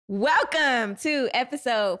Welcome to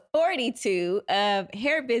episode 42 of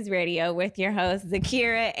Hair Biz Radio with your hosts,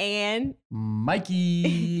 Zakira and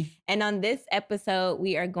Mikey. And on this episode,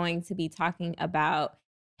 we are going to be talking about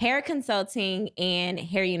hair consulting and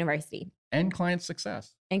hair university. And client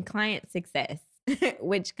success. And client success,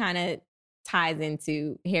 which kind of ties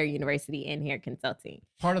into hair university and hair consulting.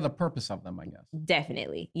 Part of the purpose of them, I guess.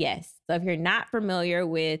 Definitely, yes. So if you're not familiar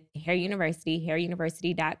with Hair University,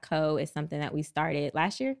 hairuniversity.co is something that we started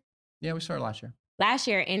last year. Yeah, we started last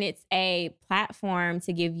year. And it's a platform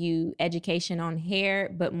to give you education on hair,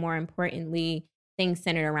 but more importantly, things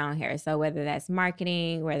centered around hair. So whether that's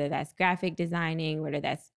marketing, whether that's graphic designing, whether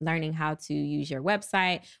that's learning how to use your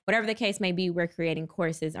website, whatever the case may be, we're creating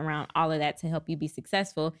courses around all of that to help you be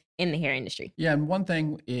successful in the hair industry. Yeah, and one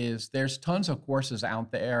thing is there's tons of courses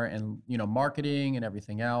out there and, marketing and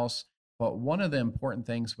everything else. But one of the important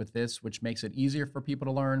things with this, which makes it easier for people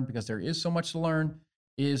to learn because there is so much to learn,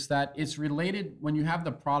 is that it's related when you have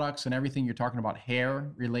the products and everything you're talking about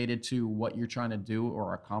hair related to what you're trying to do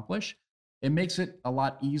or accomplish. It makes it a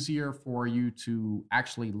lot easier for you to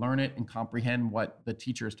actually learn it and comprehend what the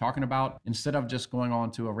teacher is talking about instead of just going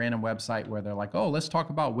on to a random website where they're like, oh, let's talk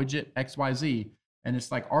about widget XYZ. And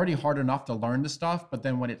it's like already hard enough to learn the stuff. But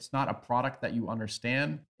then when it's not a product that you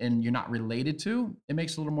understand and you're not related to, it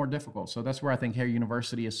makes it a little more difficult. So that's where I think Hair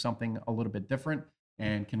University is something a little bit different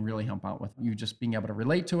and can really help out with you just being able to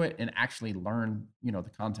relate to it and actually learn, the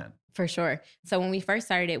content. For sure. So when we first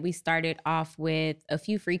started it, we started off with a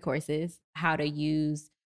few free courses, how to use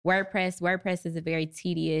WordPress. WordPress is a very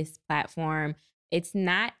tedious platform. It's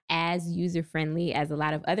not as user-friendly as a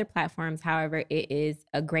lot of other platforms. However, it is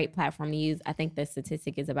a great platform to use. I think the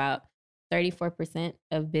statistic is about 34%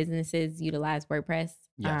 of businesses utilize WordPress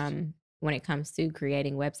when it comes to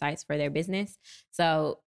creating websites for their business.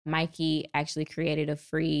 So Mikey actually created a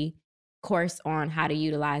free course on how to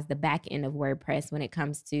utilize the back end of WordPress when it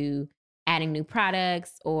comes to adding new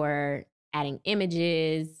products or adding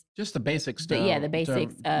images. Just the basics. The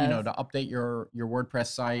basics. To update your WordPress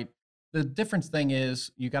site. The difference thing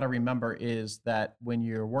is you got to remember is that when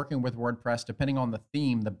you're working with WordPress, depending on the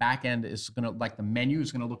theme, the back end is going to the menu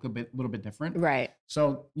is going to look a little bit different. Right.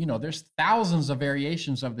 So, there's thousands of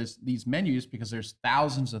variations of these menus because there's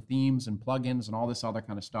thousands of themes and plugins and all this other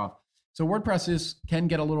kind of stuff. So WordPress can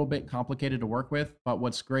get a little bit complicated to work with, but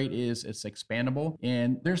what's great is it's expandable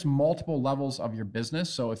and there's multiple levels of your business.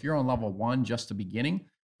 So if you're on level 1, just the beginning,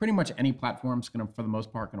 pretty much any platform's going to, for the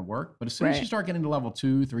most part, going to work. But as soon as you start getting to level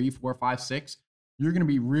 2, 3, 4, 5, 6, you're going to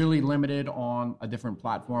be really limited on a different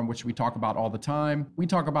platform, which we talk about all the time. We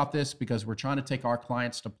talk about this because we're trying to take our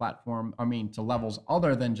clients to to levels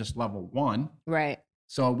other than just level 1. Right.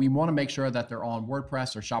 So we want to make sure that they're on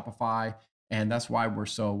WordPress or Shopify. And that's why we're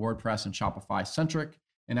so WordPress and Shopify centric.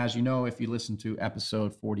 And as you know, if you listen to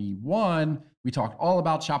episode 41, we talked all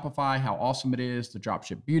about Shopify, how awesome it is, the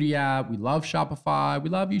Dropship Beauty app. We love Shopify. We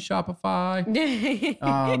love you, Shopify.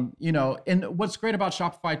 And what's great about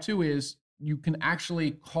Shopify too is you can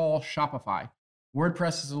actually call Shopify.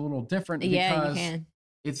 WordPress is a little different because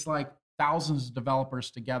it's like thousands of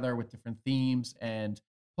developers together with different themes and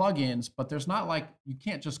plugins, but there's not you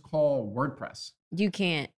can't just call WordPress. You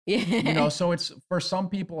can't. So it's for some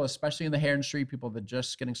people, especially in the hair industry, people that are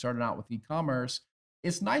just getting started out with e-commerce,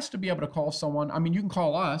 it's nice to be able to call someone. I mean, you can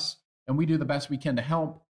call us and we do the best we can to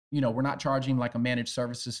help. We're not charging like a managed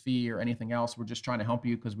services fee or anything else. We're just trying to help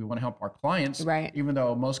you because we want to help our clients, right? Even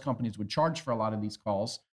though most companies would charge for a lot of these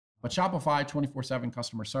calls. But Shopify 24/7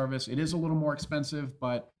 customer service, it is a little more expensive,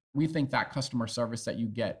 but we think that customer service that you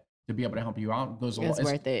get to be able to help you out goes a lot. It's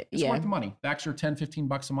worth it. It's worth the money. The extra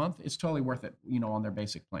 $10-15 a month, it's totally worth it, on their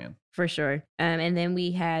basic plan. For sure. And then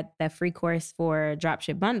we had that free course for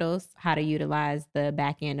Dropship Bundles, how to utilize the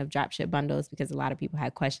back end of Dropship Bundles, because a lot of people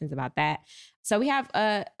had questions about that. So we have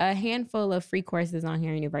a handful of free courses on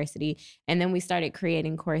Hair University. And then we started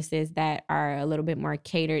creating courses that are a little bit more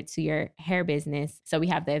catered to your hair business. So we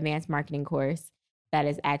have the advanced marketing course that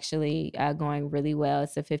is actually going really well.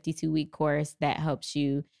 It's a 52-week course that helps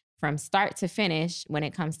you from start to finish when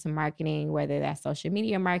it comes to marketing, whether that's social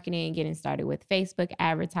media marketing, getting started with Facebook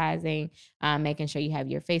advertising, making sure you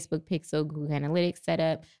have your Facebook pixel, Google Analytics set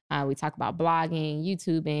up. We talk about blogging,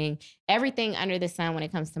 YouTubing, everything under the sun when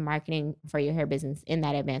it comes to marketing for your hair business in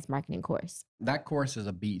that advanced marketing course. That course is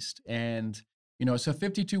a beast. And, it's a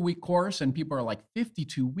 52-week course and people are like,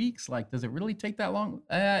 52 weeks? Does it really take that long?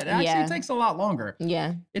 It actually takes a lot longer.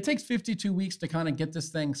 Yeah. It takes 52 weeks to kind of get this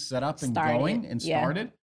thing set up and going and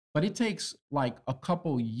started. But it takes like a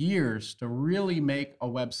couple years to really make a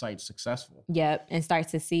website successful. Yep. And start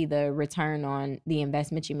to see the return on the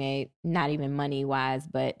investment you made, not even money wise,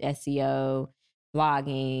 but SEO,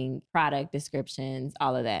 blogging, product descriptions,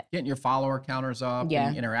 all of that. Getting your follower counters up, Yeah.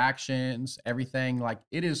 getting interactions, everything. Like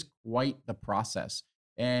it is quite the process.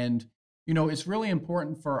 And, you know, it's really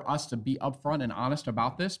important for us to be upfront and honest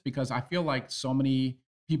about this because I feel like so many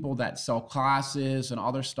people that sell classes and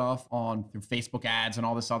other stuff on through Facebook ads and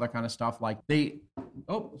all this other kind of stuff, like we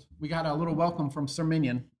got a little welcome from Sir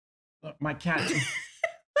Minion, my cat.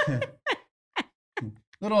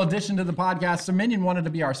 Little addition to the podcast. Sir Minion wanted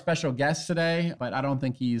to be our special guest today, but I don't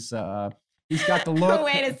think he's got the look.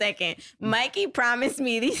 Wait a second. Mikey promised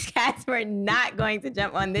me these cats were not going to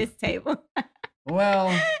jump on this table. Well,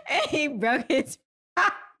 and he broke his.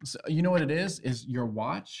 So you know what it is your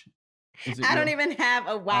watch. I don't even have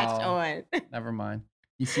a watch on. Never mind.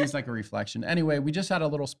 He sees like a reflection. Anyway, we just had a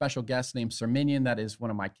little special guest named Sir Minion. That is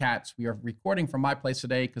one of my cats. We are recording from my place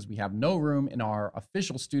today because we have no room in our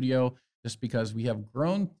official studio just because we have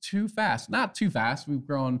grown too fast. Not too fast. We've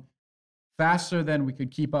grown faster than we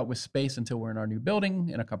could keep up with space until we're in our new building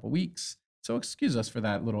in a couple weeks. So excuse us for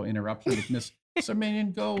that little interruption with Miss Sir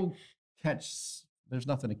Minion. Go catch. There's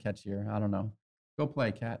nothing to catch here. I don't know. Go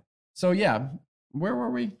play, cat. So yeah. Where were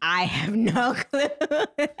we? I have no clue.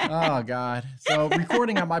 Oh, God. So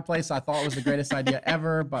recording at my place, I thought was the greatest idea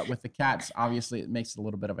ever. But with the cats, obviously, it makes it a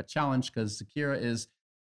little bit of a challenge because Zakira is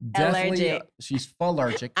definitely, she's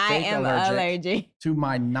allergic. I am allergic to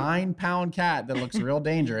my 9-pound cat that looks real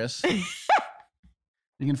dangerous.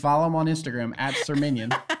 You can follow him on Instagram at Sir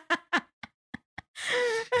Minion.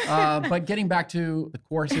 But getting back to the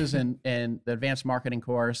courses and the advanced marketing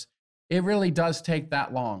course, it really does take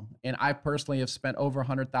that long. And I personally have spent over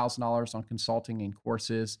 $100,000 on consulting and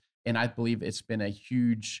courses. And I believe it's been a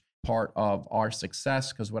huge part of our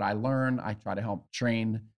success because what I learn, I try to help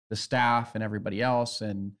train the staff and everybody else.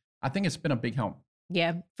 And I think it's been a big help.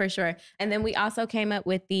 Yeah, for sure. And then we also came up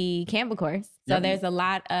with the Canva course. So there's a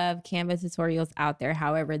lot of Canva tutorials out there.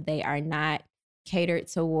 However, they are not catered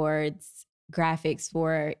towards graphics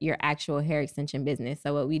for your actual hair extension business.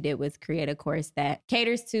 So what we did was create a course that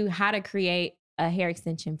caters to how to create a hair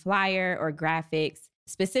extension flyer or graphics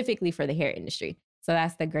specifically for the hair industry. So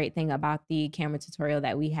that's the great thing about the Canva tutorial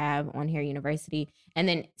that we have on Hair University. And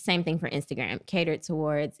then same thing for Instagram, catered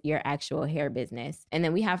towards your actual hair business. And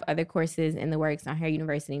then we have other courses in the works on Hair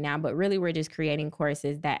University now, but really we're just creating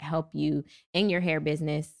courses that help you in your hair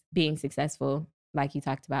business being successful, like you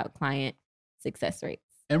talked about, client success rates.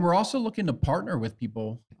 And we're also looking to partner with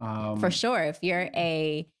people. For sure. If you're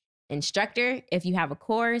a instructor, if you have a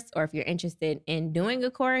course, or if you're interested in doing a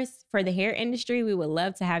course for the hair industry, we would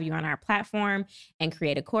love to have you on our platform and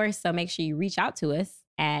create a course. So make sure you reach out to us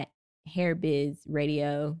at HairBiz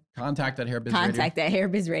Radio. Contact at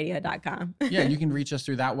hairbizradio.com. Yeah, you can reach us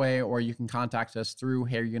through that way, or you can contact us through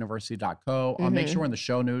hairuniversity.co. I'll make sure in the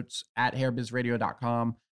show notes at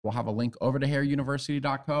hairbizradio.com, we'll have a link over to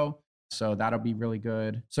hairuniversity.co. So that'll be really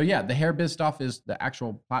good. So yeah, the Hair Biz stuff is the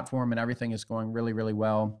actual platform and everything is going really, really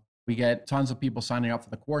well. We get tons of people signing up for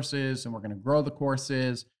the courses and we're going to grow the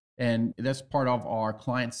courses. And that's part of our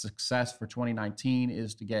client success for 2019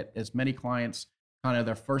 is to get as many clients kind of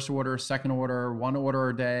their first order, second order, 1 order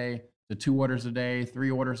a day, to 2 orders a day,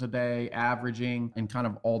 3 orders a day, averaging, and kind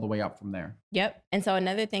of all the way up from there. Yep. And so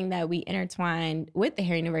another thing that we intertwined with the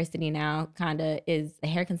Hair University now kind of is the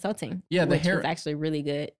hair consulting. Yeah, which is actually really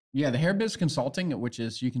good. Yeah, the Hair Biz Consulting, which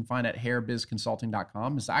is you can find at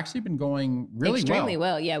hairbizconsulting.com, has actually been going really extremely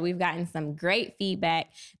well. Yeah, we've gotten some great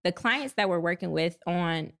feedback. The clients that we're working with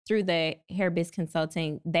through the Hair Biz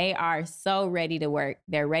Consulting, they are so ready to work.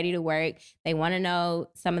 They're ready to work. They want to know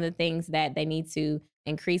some of the things that they need to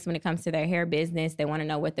increase when it comes to their hair business. They want to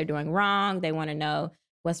know what they're doing wrong. They want to know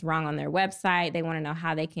what's wrong on their website. They want to know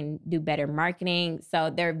how they can do better marketing.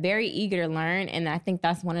 So they're very eager to learn. And I think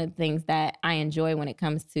that's one of the things that I enjoy when it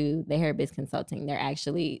comes to the Hair Biz Consulting. They're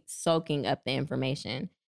actually soaking up the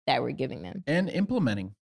information that we're giving them. And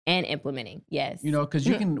implementing. Yes. You know, because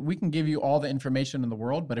we can give you all the information in the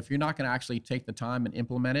world, but if you're not going to actually take the time and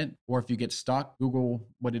implement it, or if you get stuck, Google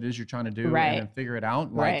what it is you're trying to do and then figure it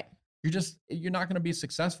out. Like, you're not going to be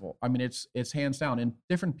successful. I mean, it's hands down. And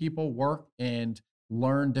different people work and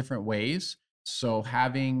learn different ways. So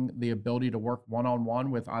having the ability to work one-on-one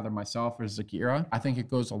with either myself or Zakira, I think it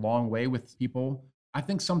goes a long way with people. I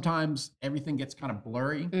think sometimes everything gets kind of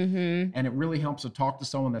blurry and it really helps to talk to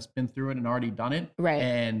someone that's been through it and already done it. Right.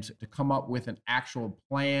 And to come up with an actual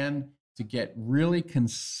plan to get really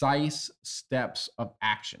concise steps of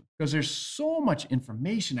action. Because there's so much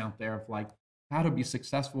information out there of like how to be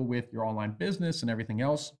successful with your online business and everything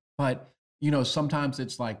else. But, you know, sometimes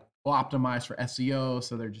it's like, optimize for SEO,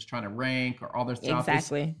 so they're just trying to rank or all their stuff.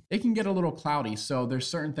 Exactly. It can get a little cloudy. So there's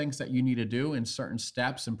certain things that you need to do and certain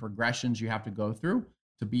steps and progressions you have to go through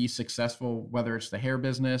to be successful, whether it's the hair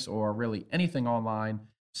business or really anything online.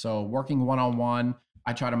 So working one-on-one,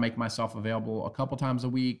 I try to make myself available a couple times a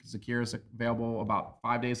week. Zakir is available about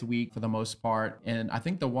 5 days a week for the most part. And I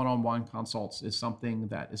think the one-on-one consults is something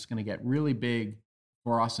that is going to get really big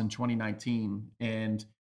for us in 2019. And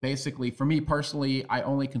basically, for me personally, I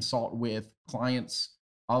only consult with clients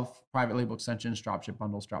of private label extensions, dropship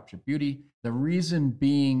bundles, dropship beauty. The reason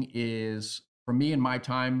being is for me and my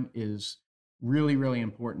time is really, really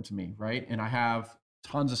important to me, right? And I have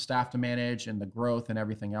tons of staff to manage and the growth and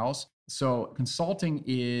everything else. So consulting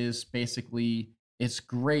is basically, it's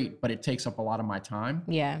great, but it takes up a lot of my time.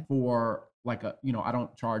 Yeah. For like I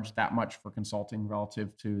don't charge that much for consulting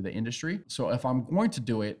relative to the industry. So if I'm going to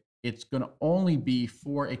do it, it's going to only be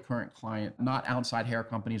for a current client, not outside hair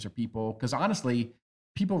companies or people. Because honestly,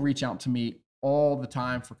 people reach out to me all the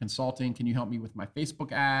time for consulting. Can you help me with my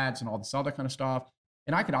Facebook ads and all this other kind of stuff?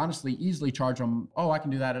 And I could honestly easily charge them, oh, I can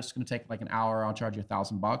do that. It's going to take like an hour. I'll charge you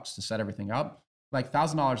 $1,000 to set everything up. Like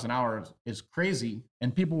 $1,000 an hour is crazy.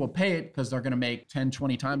 And people will pay it because they're going to make 10,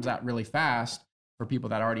 20 times that really fast for people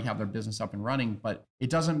that already have their business up and running. But it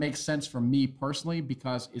doesn't make sense for me personally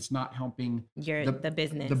because it's not helping the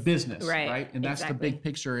business. The business, right? And that's exactly. the big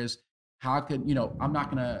picture is how could, I'm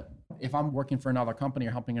not going to, if I'm working for another company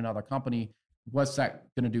or helping another company, what's that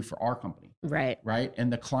going to do for our company? Right. Right.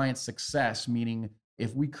 And the client success, meaning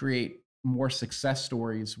if we create more success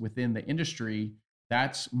stories within the industry,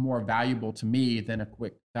 that's more valuable to me than a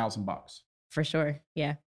quick $1,000. For sure.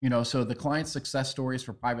 Yeah. So the client success stories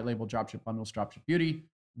for private label dropship bundles, dropship beauty,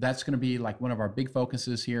 that's going to be like one of our big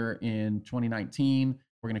focuses here in 2019.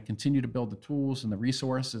 We're going to continue to build the tools and the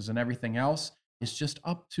resources and everything else. It's just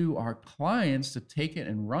up to our clients to take it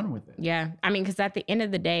and run with it. Yeah. I mean, because at the end of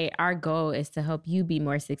the day, our goal is to help you be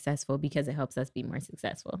more successful because it helps us be more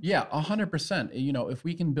successful. Yeah, 100%. If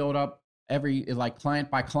we can build up every like client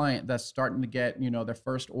by client that's starting to get, their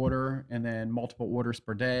first order and then multiple orders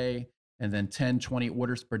per day and then 10, 20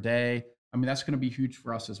 orders per day. I mean, that's going to be huge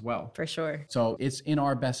for us as well. For sure. So it's in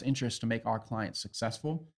our best interest to make our clients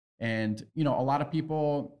successful. And, a lot of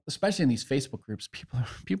people, especially in these Facebook groups,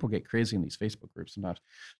 people get crazy in these Facebook groups,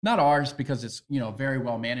 not ours because it's, very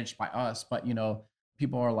well managed by us, but,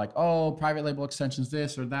 people are like, oh, private label extensions,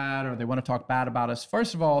 this or that, or they want to talk bad about us.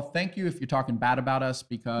 First of all, thank you if you're talking bad about us,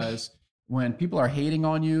 because when people are hating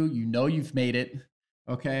on you, you've made it.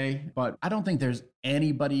 Okay. But I don't think there's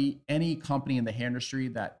any company in the hair industry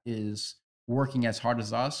that is working as hard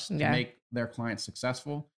as us to make their clients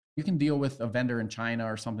successful. You can deal with a vendor in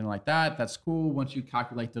China or something like that. That's cool. Once you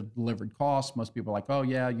calculate the delivered cost, most people are like, oh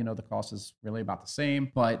yeah, the cost is really about the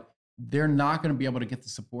same, but they're not going to be able to get the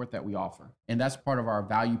support that we offer. And that's part of our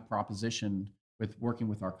value proposition with working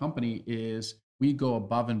with our company is we go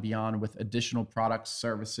above and beyond with additional products,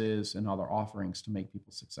 services, and other offerings to make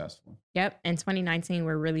people successful. Yep. In 2019,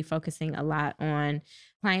 we're really focusing a lot on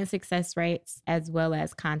client success rates as well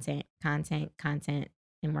as content,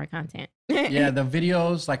 and more content. Yeah, the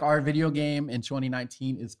videos, like our video game in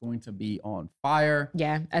 2019 is going to be on fire.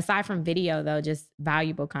 Yeah. Aside from video, though, just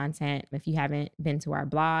valuable content. If you haven't been to our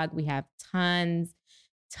blog, we have tons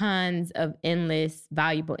of endless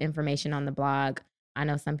valuable information on the blog. I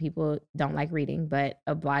know some people don't like reading, but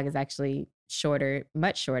a blog is actually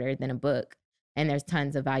much shorter than a book. And there's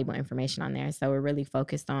tons of valuable information on there. So we're really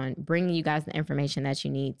focused on bringing you guys the information that you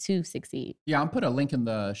need to succeed. Yeah, I'll put a link in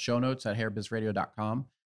the show notes at hairbizradio.com.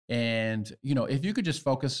 And, if you could just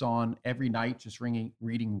focus on every night, just reading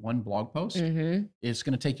one blog post, it's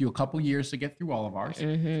going to take you a couple years to get through all of ours.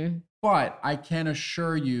 But I can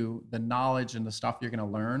assure you the knowledge and the stuff you're going to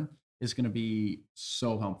learn is going to be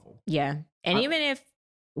so helpful. Yeah. And even if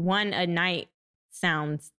one a night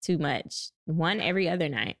sounds too much, one every other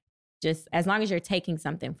night, just as long as you're taking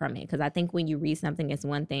something from it. Because I think when you read something, it's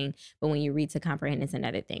one thing, but when you read to comprehend, it's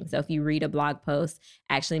another thing. So if you read a blog post,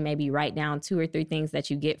 actually maybe write down 2 or 3 things that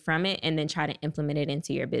you get from it and then try to implement it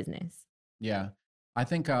into your business. Yeah. I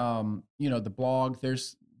think, the blog,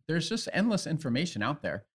 there's just endless information out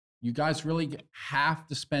there. You guys really have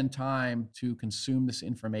to spend time to consume this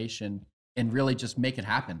information and really just make it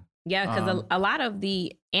happen. Yeah, because a lot of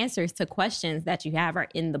the answers to questions that you have are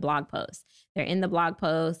in the blog post. They're in the blog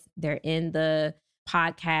post. They're in the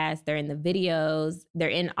podcast. They're in the videos. They're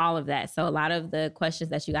in all of that. So a lot of the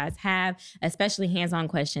questions that you guys have, especially hands-on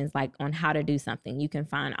questions like on how to do something, you can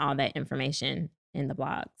find all that information in the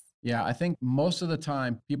blogs. Yeah, I think most of the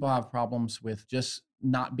time people have problems with just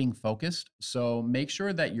not being focused. So make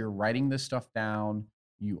sure that you're writing this stuff down.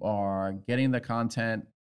 You are getting the content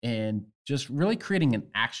and just really creating an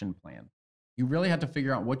action plan. You really have to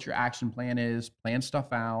figure out what your action plan is, plan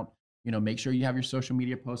stuff out, make sure you have your social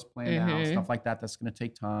media posts planned out, Mm-hmm. stuff like that. That's going to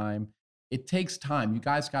take time. It takes time. You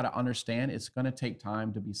guys got to understand it's going to take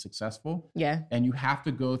time to be successful. Yeah. And you have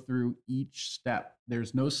to go through each step.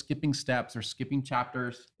 There's no skipping steps or skipping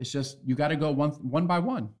chapters. It's just, you got to go one by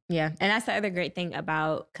one. Yeah. And that's the other great thing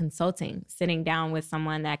about consulting, sitting down with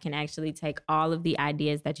someone that can actually take all of the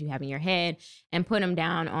ideas that you have in your head and put them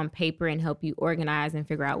down on paper and help you organize and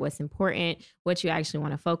figure out what's important, what you actually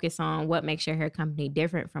want to focus on, what makes your hair company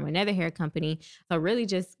different from another hair company. So really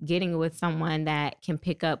just getting with someone that can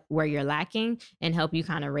pick up where you're lacking and help you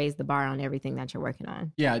kind of raise the bar on everything that you're working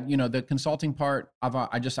on. Yeah. The consulting part,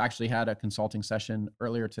 I just actually had a consulting session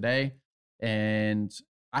earlier today, and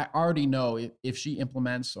I already know if she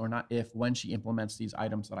implements or not, when she implements these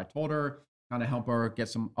items that I told her, kind of help her get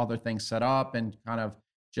some other things set up and kind of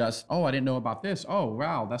just, oh, I didn't know about this. Oh,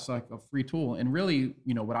 wow, that's like a free tool. And really,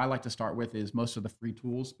 what I like to start with is most of the free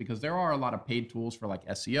tools, because there are a lot of paid tools for like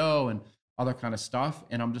SEO and other kind of stuff.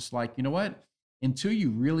 And I'm just like, you know what? Until you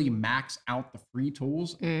really max out the free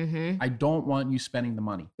tools, I don't want you spending the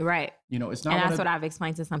money. Right. It's not. And that's what I've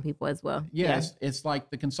explained to some people as well. Yes. Yeah. It's like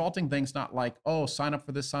the consulting thing's not like, oh, sign up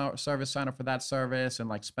for this service, sign up for that service, and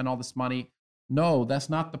like spend all this money. No, that's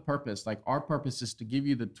not the purpose. Like, our purpose is to give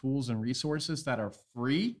you the tools and resources that are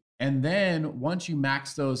free. And then once you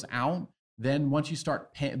max those out, then once you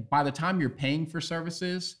start paying, by the time you're paying for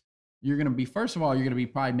services, you're going to be, first of all, you're going to be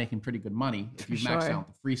probably making pretty good money if you max out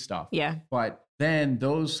the free stuff. Yeah. But then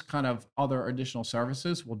those kind of other additional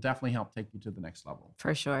services will definitely help take you to the next level.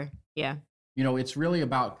 For sure. Yeah. It's really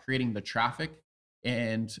about creating the traffic.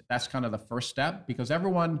 And that's kind of the first step, because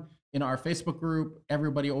everyone in our Facebook group,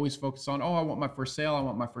 everybody always focuses on, oh, I want my first sale. I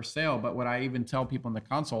want my first sale. But what I even tell people in the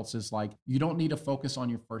consults is like, you don't need to focus on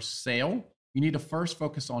your first sale. You need to first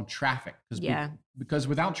focus on traffic. Because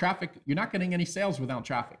without traffic, you're not getting any sales without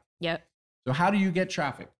traffic. Yep. So how do you get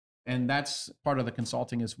traffic? And that's part of the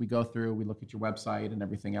consulting is we go through, we look at your website and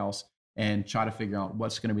everything else and try to figure out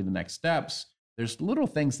what's going to be the next steps. There's little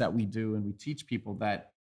things that we do and we teach people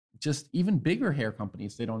that just even bigger hair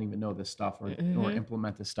companies, they don't even know this stuff or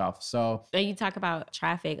implement this stuff. So when you talk about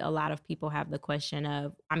traffic, a lot of people have the question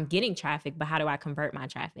of, I'm getting traffic, but how do I convert my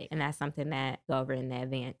traffic? And that's something that go over in the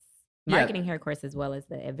advanced marketing hair course, as well as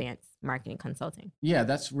the advanced marketing consulting. Yeah,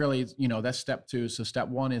 that's really, that's step 2. So step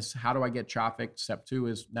 1 is, how do I get traffic? Step 2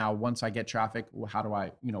 is, now once I get traffic, how do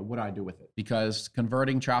I, what do I do with it? Because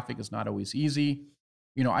converting traffic is not always easy.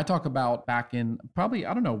 I talk about back in probably,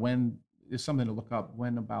 I don't know when, it's something to look up,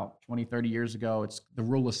 when about 20, 30 years ago, it's the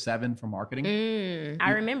rule of 7 for marketing.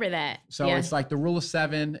 I remember that. So it's like the rule of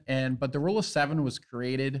 7, but the rule of 7 was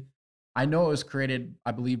created, I know it was created,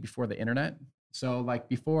 I believe, before the internet. So like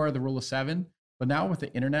before the rule of 7, but now with the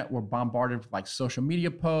internet, we're bombarded with like social media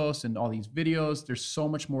posts and all these videos. There's so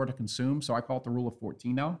much more to consume. So I call it the rule of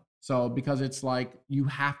 14 now. So because it's like, you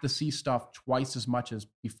have to see stuff twice as much as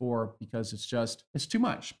before, because it's too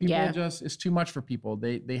much. People it's too much for people.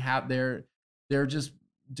 They're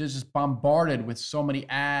just bombarded with so many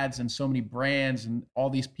ads and so many brands and all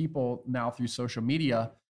these people now through social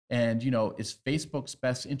media. And, it's Facebook's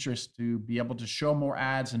best interest to be able to show more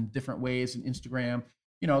ads in different ways, and Instagram,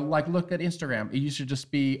 like look at Instagram. It used to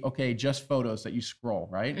just be, okay, just photos that you scroll,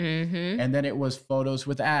 right? And then it was photos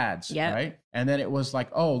with ads, right? And then it was like,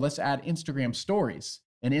 oh, let's add Instagram stories.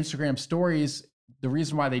 And Instagram stories, the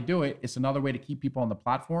reason why they do it, it's another way to keep people on the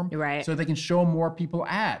platform. Right. So they can show more people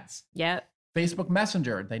ads. Yep. Facebook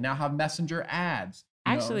Messenger, they now have Messenger ads.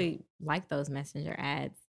 I actually like those Messenger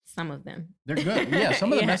ads. Some of them. They're good. Yeah.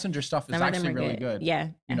 Some of the Messenger stuff is actually really good. Yeah.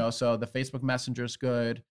 So the Facebook Messenger is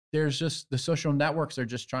good. There's just the social networks are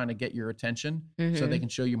just trying to get your attention so they can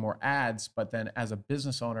show you more ads. But then as a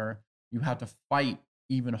business owner, you have to fight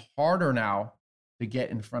even harder now to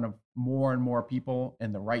get in front of more and more people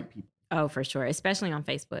and the right people. Oh, for sure. Especially on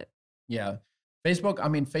Facebook. Yeah.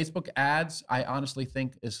 Facebook ads, I honestly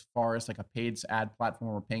think, as far as like a paid ad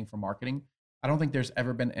platform or paying for marketing, I don't think there's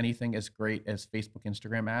ever been anything as great as Facebook,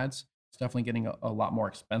 Instagram ads. It's definitely getting a lot more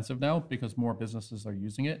expensive now because more businesses are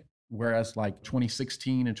using it. Whereas like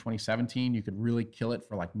 2016 and 2017, you could really kill it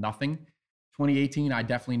for like nothing. 2018, I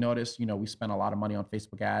definitely noticed, we spent a lot of money on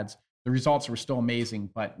Facebook ads. The results were still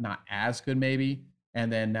amazing, but not as good maybe.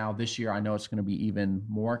 And then now this year, I know it's going to be even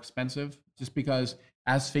more expensive, just because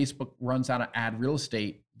as Facebook runs out of ad real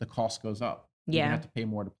estate, the cost goes up. You have to pay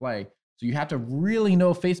more to play. So you have to really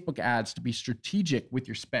know Facebook ads to be strategic with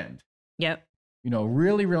your spend. Yep.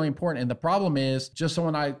 Really, really important. And the problem is, just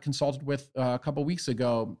someone I consulted with a couple of weeks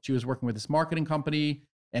ago, she was working with this marketing company.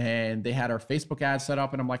 and they had our Facebook ad set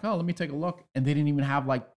up, and I'm like, oh, let me take a look. And they didn't even have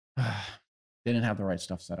like, they didn't have the right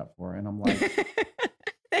stuff set up for her. And I'm like,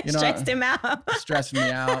 you know, Stressed him out. stressing me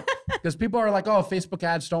out because people are like, oh, Facebook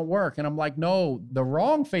ads don't work. And I'm like, no, the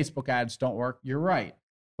wrong Facebook ads don't work. You're right.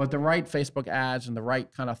 But the right Facebook ads and the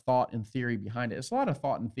right kind of thought and theory behind it. It's a lot of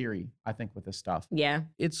thought and theory, I think, with this stuff. Yeah.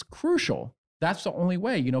 It's crucial. That's the only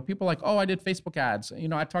way. You know, people are like, oh, I did Facebook ads. You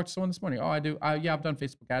know, I talked to someone this morning. Oh, I do. Yeah, I've done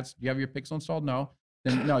Facebook ads. Do you have your Pixel installed? No.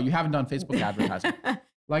 Then no, you haven't done Facebook advertising.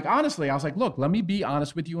 Like, honestly, I was like, look, let me be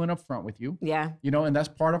honest with you and upfront with you. Yeah. You know, and that's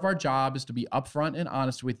part of our job is to be upfront and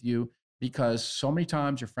honest with you, because so many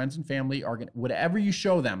times your friends and family are going to, whatever you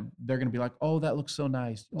show them, they're going to be like, oh, that looks so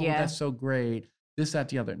nice. Oh, Yeah. that's so great. This, that,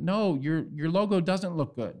 the other. No, your logo doesn't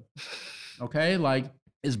look good. Okay. Like,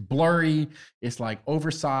 it's blurry. It's like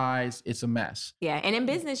oversized. It's a mess. Yeah. And in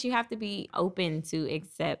business, you have to be open to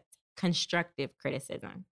accept constructive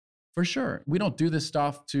criticism. For sure. We don't do this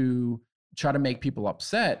stuff to try to make people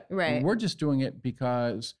upset. Right. We're just doing it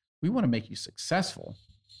because we want to make you successful.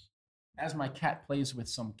 As my cat plays with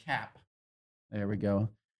some cap. There we go.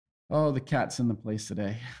 Oh, the cat's in the place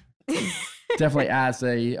today. Definitely adds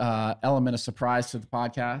a element of surprise to the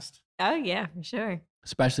podcast, Oh, yeah, for sure.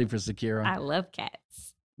 especially for Zakira. I love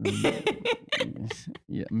cats.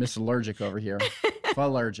 Yeah, Miss Allergic over here.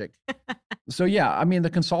 Allergic. So yeah, I mean, the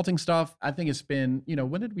consulting stuff, I think it's been, you know,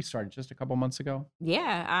 when did we start? Just a couple months ago?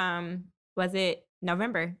 Yeah. Was it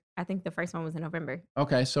November? I think the first one was in November.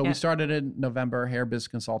 Okay, so Yeah. we started in November,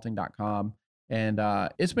 hairbizconsulting.com. And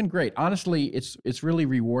it's been great. Honestly, it's really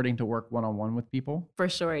rewarding to work one-on-one with people. For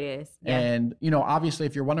sure it is. Yeah. And, you know, obviously,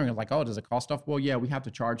 if you're wondering, like, oh, does it cost stuff? Well, yeah, we have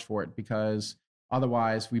to charge for it because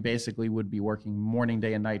otherwise we basically would be working morning,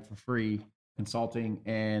 day, and night for free consulting.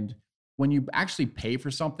 And when you actually pay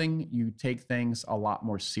for something, you take things a lot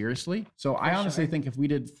more seriously. So I honestly think if we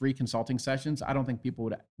did free consulting sessions, I don't think people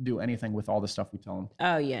would do anything with all the stuff we tell them.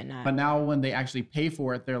 Oh, yeah, no. But now when they actually pay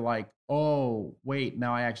for it, they're like, oh, wait,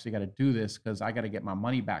 now I actually got to do this because I got to get my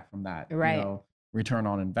money back from that. Right. You know, return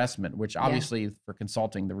on investment, which obviously for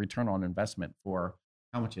consulting, the return on investment for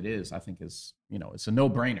how much it is, I think is, you know, it's a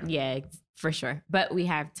no-brainer. Yeah, for sure. But we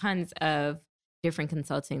have tons of different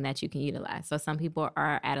consulting that you can utilize. So some people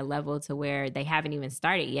are at a level to where they haven't even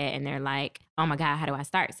started yet and they're like, oh my God, how do I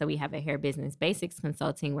start? So we have a Hair Business Basics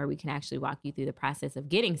consulting where we can actually walk you through the process of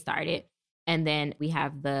getting started. And then we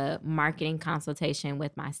have the marketing consultation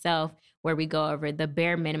with myself where we go over the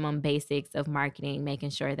bare minimum basics of marketing, making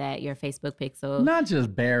sure that your Facebook pixel, Not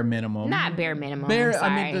just bare minimum. not bare minimum. Bare,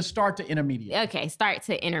 I'm I mean, sorry. the start to intermediate. Okay, start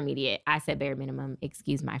to intermediate. I said bare minimum.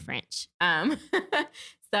 Excuse my French.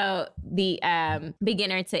 So the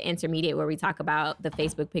beginner to intermediate, where we talk about the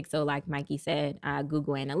Facebook pixel, like Mikey said,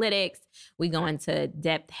 Google Analytics. We go into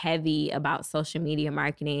depth heavy about social media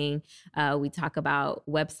marketing. We talk about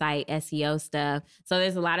website SEO stuff. So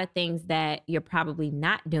there's a lot of things that you're probably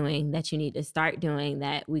not doing that you need to start doing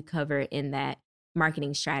that we cover in that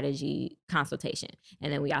marketing strategy consultation.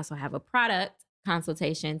 And then we also have a product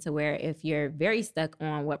consultation to where if you're very stuck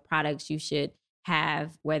on what products you should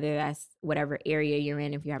have, whether that's whatever area you're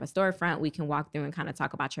in, if you have a storefront, we can walk through and kind of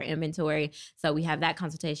talk about your inventory. So we have that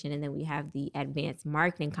consultation. And then we have the advanced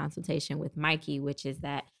marketing consultation with Mikey, which is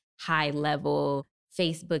that high level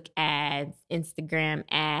Facebook ads, Instagram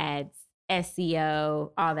ads,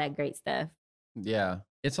 SEO, all that great stuff. Yeah,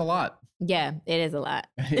 it's a lot. Yeah, it is a lot.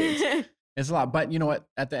 It's a lot. But you know what?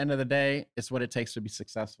 At the end of the day, it's what it takes to be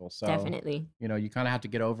successful. So Definitely. you know, you kind of have to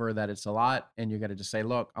get over that it's a lot, and you got to just say,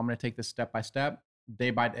 look, I'm going to take this step by step,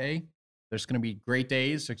 day by day. There's going to be great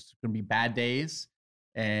days. There's going to be bad days.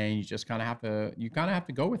 And you just kind of have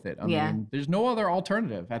to go with it. I mean, there's no other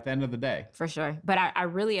alternative at the end of the day. For sure. But I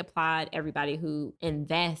really applaud everybody who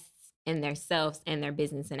invests in themselves and their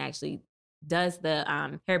business and actually does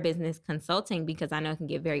the hair business consulting, because I know it can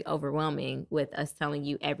get very overwhelming with us telling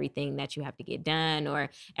you everything that you have to get done or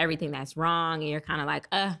everything that's wrong. And you're kind of like,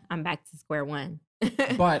 I'm back to square one.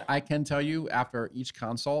 But I can tell you, after each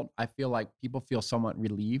consult, I feel like people feel somewhat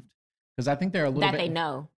relieved because I think they're a little that bit. they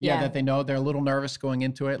know. Yeah, that they know. They're a little nervous going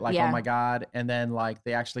into it, like, Yeah. oh my God. And then like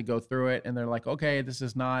they actually go through it and they're like, okay, this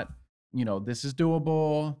is not, you know, this is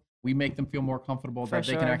doable. We make them feel more comfortable For that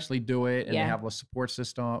they can sure. actually do it, and Yeah. they have a support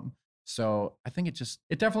system. So I think it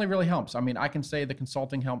definitely really helps. I mean, I can say the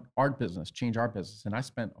consulting helped our business, change our business, and I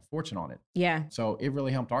spent a fortune on it. Yeah. So it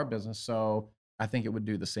really helped our business. So I think it would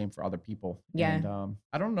do the same for other people. Yeah. And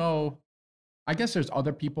I don't know. I guess there's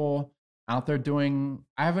other people out there doing,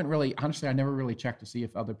 I haven't really, honestly, I never really checked to see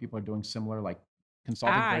if other people are doing similar like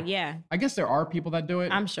consulting. Yeah. I guess there are people that do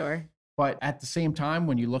it. I'm sure. But at the same time,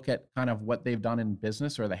 when you look at kind of what they've done in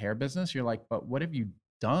business or the hair business, you're like, but what have you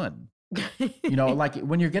done? You know, like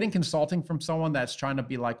when you're getting consulting from someone that's trying to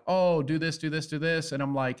be like, oh, do this, do this, do this. And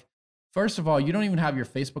I'm like, first of all, you don't even have your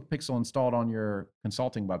Facebook pixel installed on your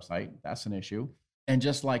consulting website. That's an issue. And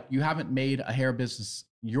just like you haven't made a hair business,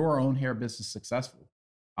 your own hair business successful.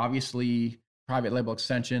 Obviously, Private Label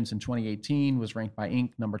Extensions in 2018 was ranked by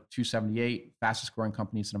Inc. number 278, fastest growing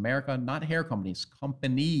companies in America, not hair companies,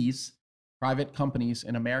 companies, private companies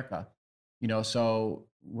in America. You know, so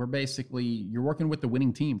we're basically, you're working with the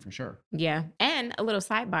winning team for sure. Yeah. And a little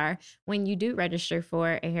sidebar, when you do register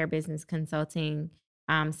for a hair business consulting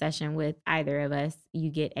session with either of us,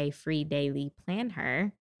 you get a free daily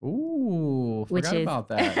planner. Ooh, forgot about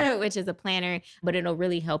that. Which is a planner, but it'll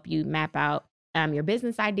really help you map out your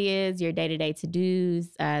business ideas, your day-to-day to-dos.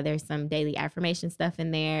 There's some daily affirmation stuff in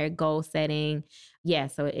there, goal setting. Yeah,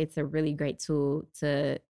 so it's a really great tool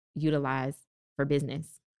to utilize for business.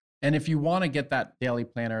 And if you want to get that daily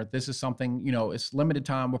planner, this is something, you know, it's limited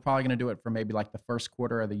time. We're probably going to do it for maybe like the first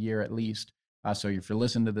quarter of the year at least. So if you're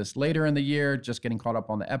listening to this later in the year, just getting caught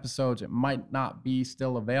up on the episodes, it might not be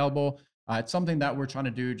still available. It's something that we're trying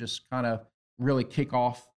to do, just kind of really kick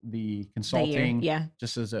off the consulting,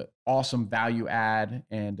 just as an awesome value add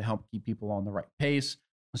and to help keep people on the right pace.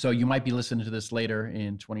 So you might be listening to this later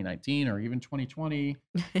in 2019 or even 2020.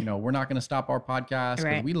 You know, we're not going to stop our podcast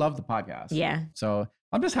because we love the podcast. Yeah. So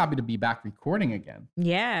I'm just happy to be back recording again.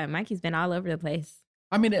 Yeah. Mikey's been all over the place.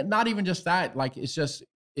 I mean, not even just that. Like,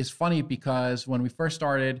 it's funny because when we first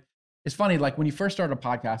started, it's funny, like when you first start a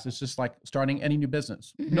podcast, it's just like starting any new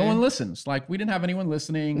business. Mm-hmm. No one listens. Like we didn't have anyone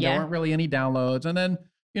listening. There weren't really any downloads. And then,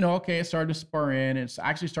 you know, okay, it started to spur in. It's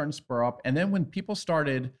actually starting to spur up. And then when people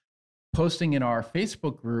started posting in our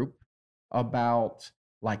Facebook group about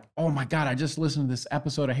like, oh my God, I just listened to this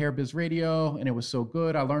episode of Hair Biz Radio and it was so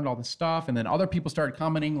good. I learned all this stuff. And then other people started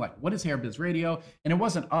commenting like, what is Hair Biz Radio? And it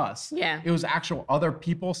wasn't us. Yeah. It was actual other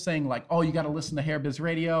people saying like, oh, you got to listen to Hair Biz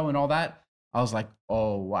Radio and all that. I was like,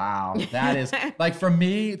 oh, wow. That is like, for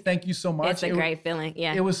me, thank you so much. It's a great feeling.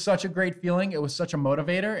 Yeah. It was such a great feeling. It was such a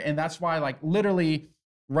motivator. And that's why like literally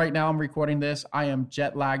right now I'm recording this. I am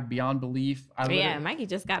jet lagged beyond belief. Mikey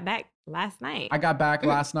just got back last night. I got back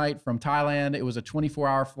last night from Thailand. It was a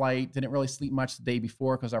 24-hour flight. Didn't really sleep much the day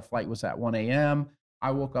before because our flight was at 1 a.m.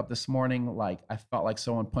 I woke up this morning like I felt like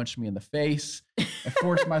someone punched me in the face. I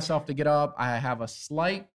forced myself to get up. I have a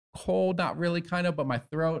slight cold, not really kind of, but my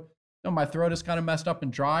throat is kind of messed up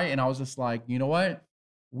and dry. And I was just like, you know what?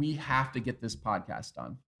 We have to get this podcast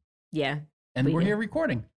done. Yeah. And we're here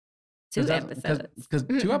recording. Two episodes. Because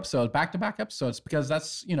 2 episodes, back-to-back episodes, because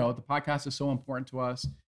that's, you know, the podcast is so important to us.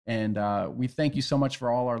 And we thank you so much for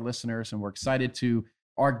all our listeners. And we're excited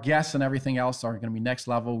our guests and everything else are going to be next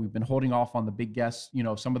level. We've been holding off on the big guests, you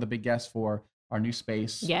know, some of the big guests for our new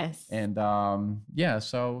space. Yes. And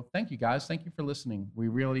so thank you guys. Thank you for listening. We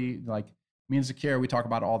really me and Zakir, we talk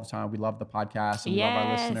about it all the time. We love the podcast and we love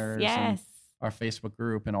our listeners and our Facebook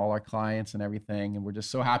group and all our clients and everything. And we're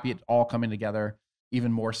just so happy it's all coming together,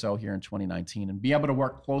 even more so here in 2019, and be able to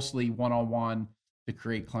work closely one-on-one to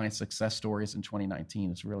create client success stories in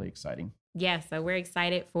 2019 is really exciting. Yeah, so we're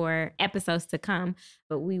excited for episodes to come,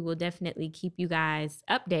 but we will definitely keep you guys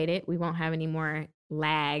updated. We won't have any more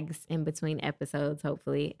lags in between episodes,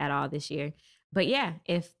 hopefully, at all this year. But yeah,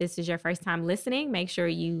 if this is your first time listening, make sure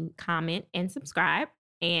you comment and subscribe.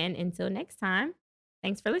 And until next time,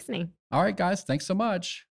 thanks for listening. All right, guys. Thanks so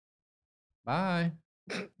much. Bye.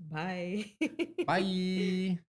 Bye. Bye.